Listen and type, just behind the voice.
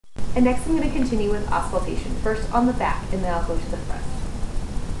And next I'm going to continue with auscultation, first on the back and then I'll go to the front.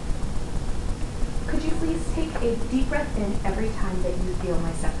 Could you please take a deep breath in every time that you feel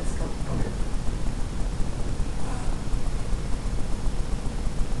my stethoscope? Okay.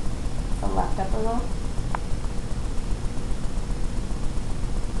 The left upper lobe,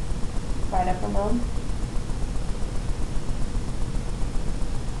 right upper lobe,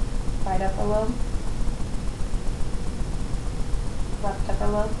 right upper lobe, left upper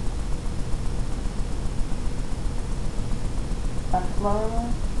lobe, left lower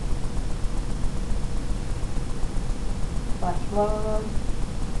lobe, left lower lobe,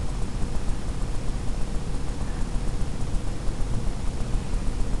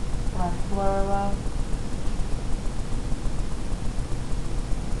 left lower lobe,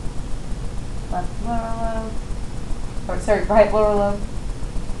 left lower lobe, or sorry, right lower lobe,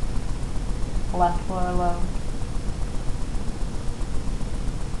 left lower lobe,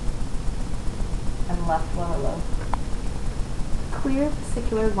 and left lower lobe. Clear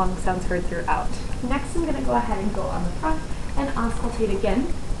vesicular lung sounds heard throughout. Next I'm going to go ahead and go on the front and auscultate again.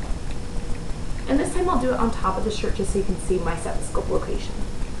 And this time I'll do it on top of the shirt just so you can see my stethoscope location.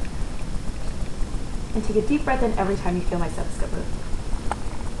 And take a deep breath in every time you feel my stethoscope move.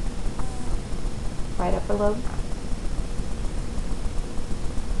 Right upper lobe,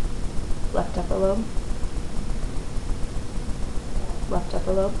 left upper lobe, left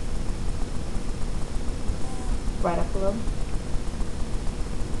upper lobe, right upper lobe,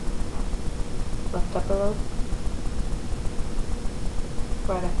 left upper lobe,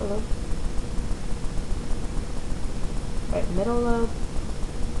 right upper lobe, right middle lobe,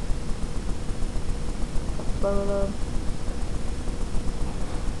 left lower lobe,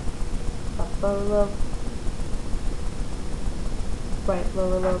 left lower lobe, right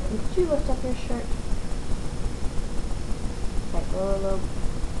lower lobe. And could you lift up your shirt? Right lower lobe,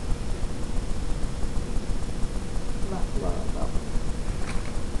 left lower lobe.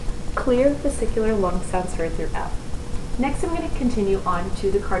 Clear vesicular lung sounds heard throughout. Next I'm going to continue on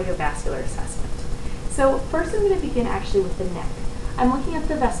to the cardiovascular assessment. So first I'm going to begin actually with the neck. I'm looking at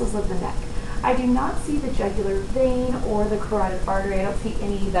the vessels of the neck. I do not see the jugular vein or the carotid artery. I don't see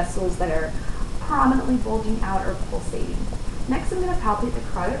any vessels that are prominently bulging out or pulsating. Next I'm going to palpate the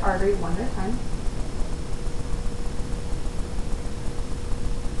carotid artery one at a time.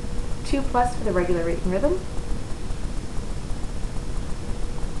 2+ for the regular rate and rhythm.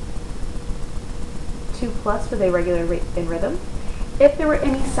 2+ for the irregular rate and rhythm. If there were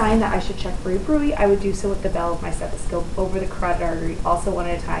any sign that I should check for a bruit, I would do so with the bell of my stethoscope over the carotid artery, also one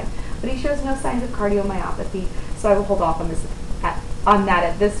at a time. But he shows no signs of cardiomyopathy, so I will hold off on that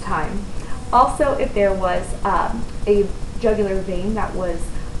at this time. Also, if there was a jugular vein that was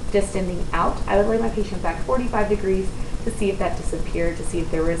distending out, I would lay my patient back 45 degrees to see if that disappeared, to see if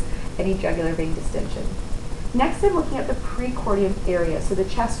there was any jugular vein distension. Next, I'm looking at the precordium area, so the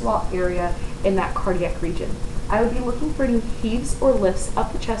chest wall area in that cardiac region. I would be looking for any heaves or lifts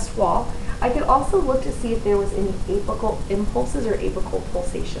up the chest wall. I could also look to see if there was any apical impulses or apical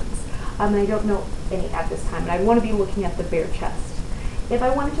pulsations. And I don't know any at this time, and I want to be looking at the bare chest. If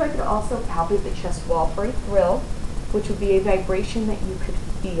I wanted to, I could also palpate the chest wall for a thrill, which would be a vibration that you could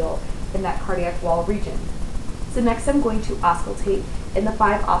feel in that cardiac wall region. So next I'm going to auscultate in the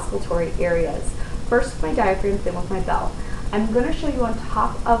 5 auscultatory areas. First with my diaphragm, then with my bell. I'm going to show you on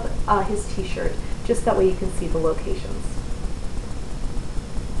top of his t-shirt, just that way you can see the locations.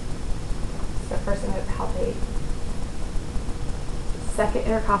 So first I'm going to palpate second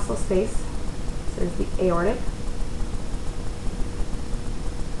intercostal space. So there's the aortic,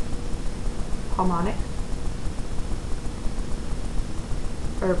 pulmonic,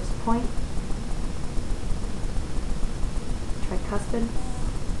 Erb's point, tricuspid,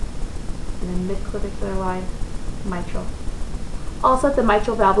 and then mid-clavicular line, mitral. Also at the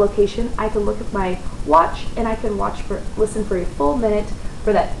mitral valve location, I can look at my watch and I can listen for a full minute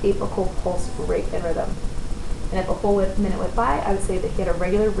for that apical pulse rate and rhythm. And if a full minute went by, I would say that he had a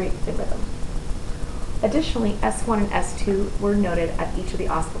regular rate and rhythm. Additionally, S1 and S2 were noted at each of the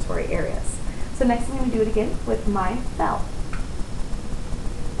auscultatory areas. So next I'm going to do it again with my bell.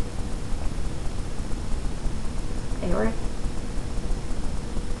 Aortic,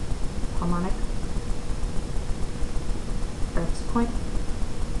 pulmonic, Erb's point,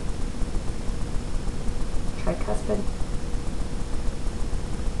 tricuspid,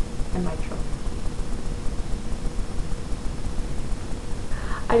 and mitral.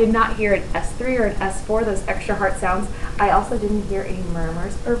 I did not hear an S3 or an S4, those extra heart sounds. I also didn't hear any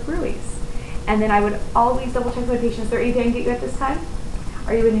murmurs or bruits. And then I would always double check my patients. Is there anything I can get you at this time?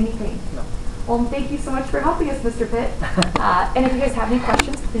 Are you in any pain? No. Well, thank you so much for helping us, Mr. Pitt. And if you guys have any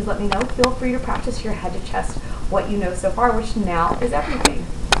questions, please let me know. Feel free to practice your head to chest what you know so far, which now is everything.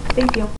 Thank you.